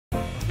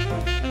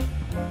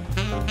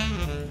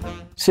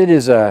Sid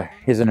is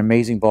an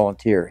amazing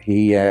volunteer.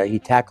 He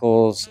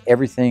tackles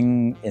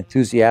everything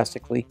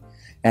enthusiastically,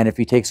 and if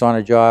he takes on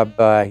a job,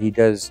 he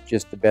does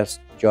just the best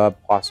job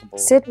possible.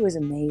 Sid was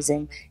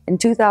amazing. In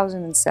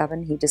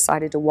 2007, he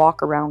decided to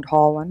walk around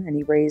Holland, and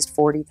he raised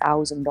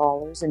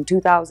 $40,000. In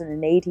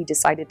 2008, he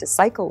decided to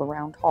cycle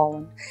around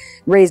Holland,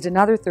 raised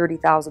another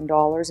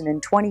 $30,000, and in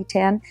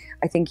 2010,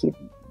 I think he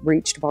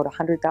reached about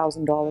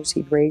 $100,000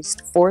 he'd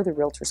raised for the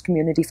Realtors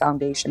Community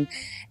Foundation,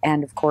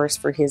 and of course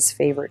for hhis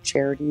favorite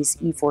charities,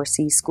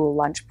 E4C School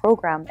Lunch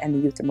Program and the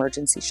Youth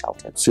Emergency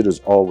Shelter. Sid has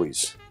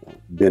always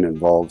been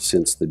involved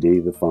since the day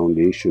the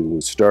foundation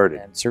was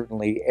started. And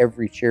certainly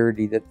every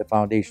charity that the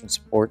foundation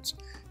supports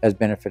has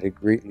benefited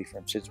greatly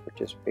from Sid's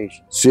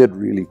participation. Sid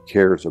really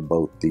cares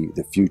about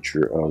the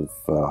future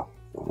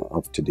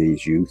of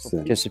today's youth. He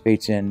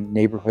participates in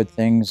neighborhood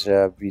things.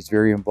 He's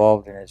very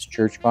involved in his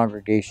church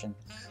congregation.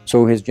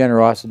 So his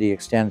generosity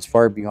extends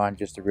far beyond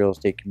just the real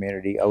estate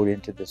community out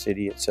into the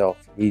city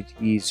itself.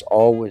 He's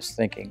always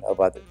thinking of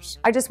others.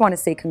 I just want to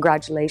say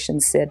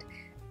congratulations, Sid.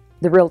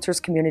 The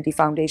Realtors Community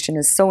Foundation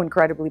is so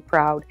incredibly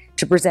proud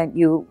to present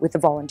you with the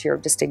Volunteer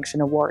of Distinction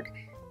Award.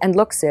 And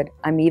look, Sid,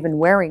 I'm even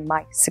wearing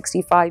my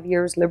 65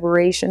 years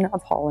Liberation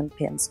of Holland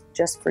pins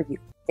just for you.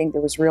 I think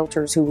there was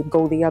realtors who would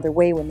go the other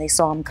way when they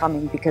saw him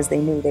coming because they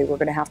knew they were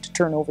going to have to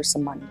turn over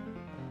some money.